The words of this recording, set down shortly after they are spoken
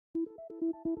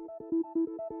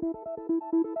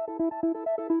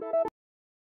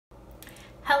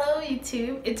Hello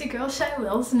YouTube, it's your girl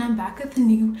xocheywilson and I'm back with a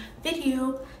new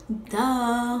video.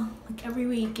 Duh, like every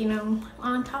week, you know,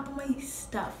 on top of my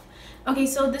stuff. Okay,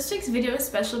 so this week's video is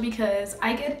special because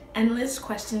I get endless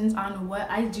questions on what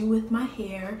I do with my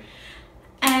hair,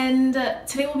 and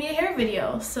today will be a hair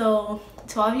video. So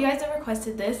to all of you guys that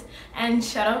requested this, and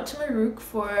shout out to Maruk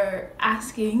for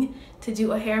asking to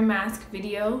do a hair mask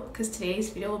video, because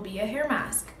today's video will be a hair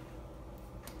mask.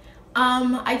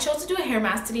 I chose to do a hair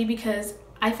mask today because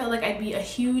I felt like I'd be a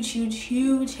huge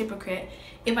hypocrite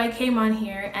if I came on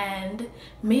here and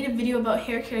made a video about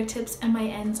hair care tips and my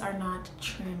ends are not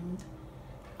trimmed.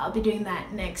 I'll be doing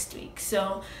that next week.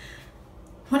 So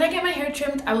when I get my hair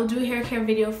trimmed, I will do a hair care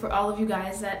video for all of you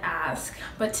guys that ask.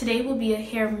 But today will be a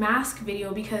hair mask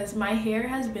video because my hair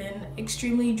has been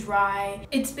extremely dry.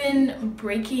 It's been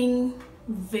breaking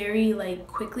very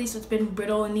quickly, so it's been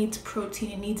brittle. It needs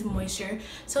protein, it needs moisture.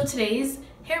 So today's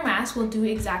hair mask will do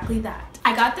exactly that.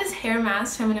 I got this hair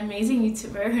mask from an amazing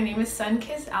YouTuber. Her name is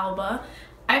SunKissAlba.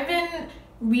 I've been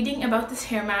reading about this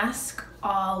hair mask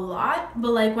a lot,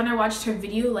 but when I watched her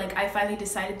video, I finally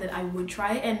decided that I would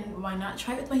try it, and why not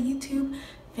try it with my YouTube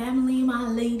family, my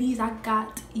ladies, I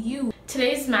got you.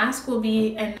 Today's mask will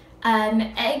be an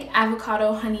egg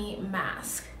avocado honey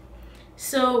mask.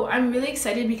 So I'm really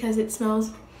excited because it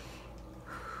smells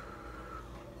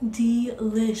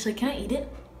delish. Can I eat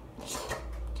it?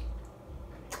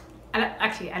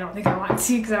 I don't think I want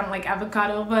to because I don't like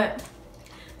avocado, but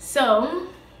so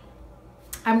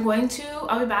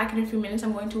I'll be back in a few minutes.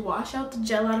 I'm going to wash out the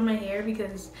gel out of my hair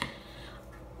because,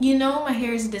 you know, my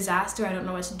hair is a disaster. I don't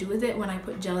know what to do with it when I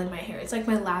put gel in my hair. It's like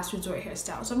my last resort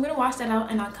hairstyle. So I'm going to wash that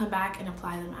out and I'll come back and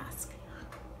apply the mask.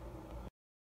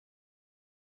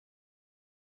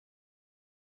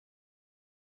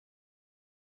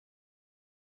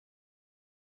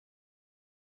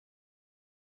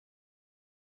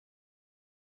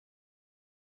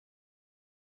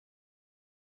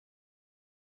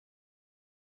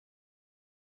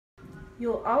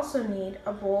 You'll also need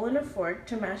a bowl and a fork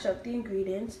to mash up the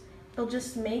ingredients. It'll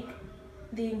just make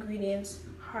the ingredients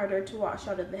harder to wash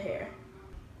out of the hair.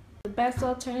 The best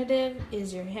alternative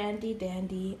is your handy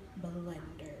dandy blender.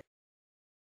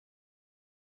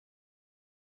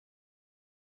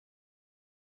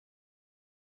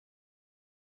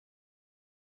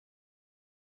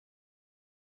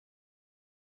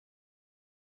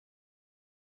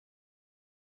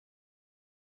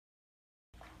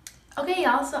 Okay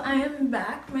y'all, so I am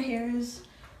back. My hair is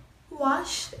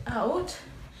washed out,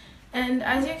 and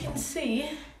as you can see,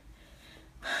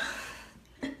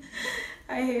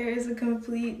 my hair is a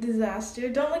complete disaster.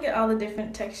 Don't look at all the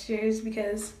different textures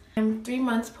because I'm 3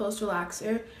 months post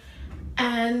relaxer,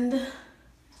 and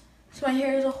so my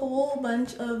hair is a whole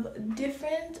bunch of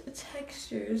different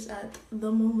textures at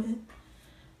the moment,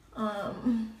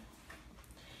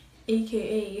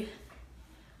 aka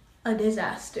a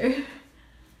disaster.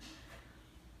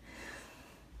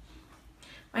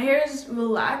 My hair is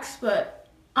relaxed, but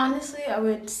honestly I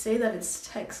would say that it's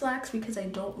Tex-Lax because I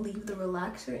don't leave the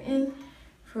relaxer in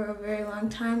for a very long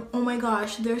time. Oh my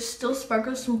gosh, there's still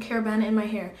sparkles from Carabana in my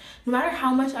hair. No matter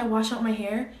how much I wash out my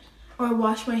hair or I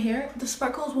wash my hair, the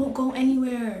sparkles won't go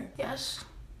anywhere. Yes.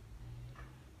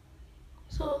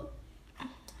 So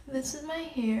this is my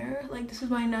hair. This is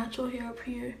my natural hair up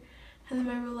here, and then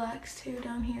my relaxed hair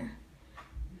down here.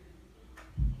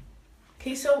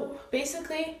 Okay, so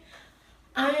basically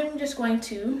I'm just going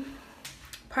to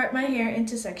part my hair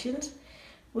into sections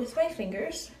with my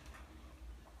fingers.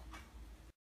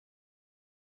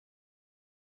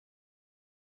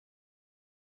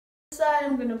 This side,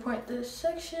 I'm going to part this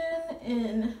section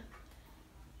in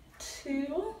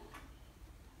two.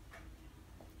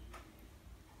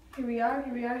 Here we are.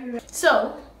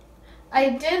 So I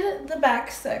did the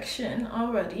back section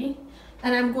already,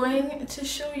 and I'm going to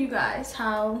show you guys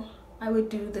how I would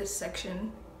do this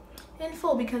section in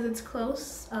full because it's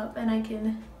close up and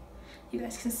you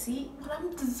guys can see what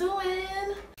I'm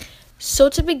doing. So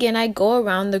to begin, I go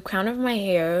around the crown of my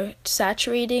hair,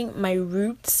 saturating my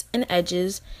roots and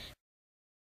edges.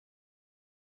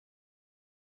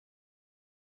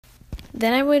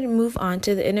 Then I would move on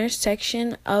to the inner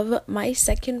section of my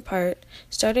second part,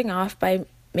 starting off by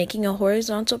making a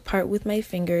horizontal part with my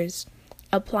fingers,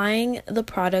 applying the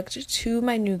product to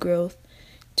my new growth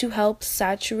to help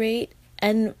saturate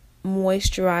and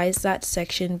moisturize that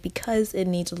section because it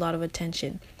needs a lot of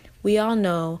attention. We all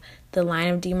know the line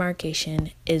of demarcation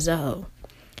is a hoe.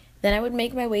 Then I would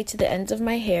make my way to the ends of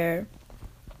my hair,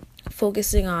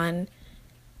 focusing on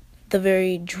the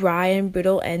very dry and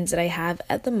brittle ends that I have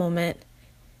at the moment,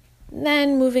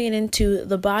 Then moving it into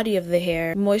the body of the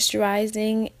hair,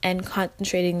 moisturizing and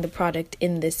concentrating the product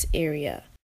in this area.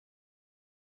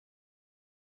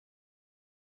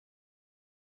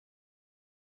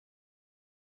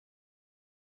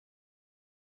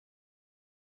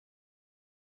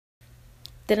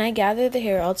 Then I gather the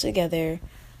hair all together.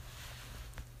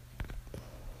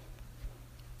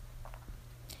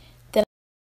 Then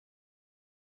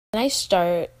I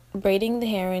start braiding the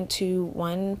hair into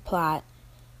one plait.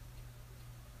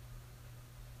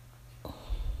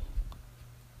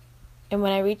 And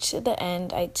when I reach the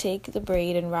end, I take the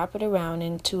braid and wrap it around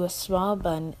into a small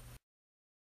bun.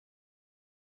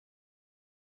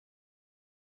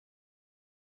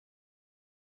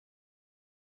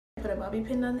 Put a bobby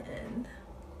pin on the end.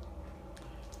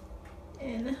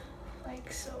 And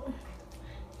like so.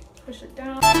 Push it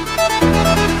down.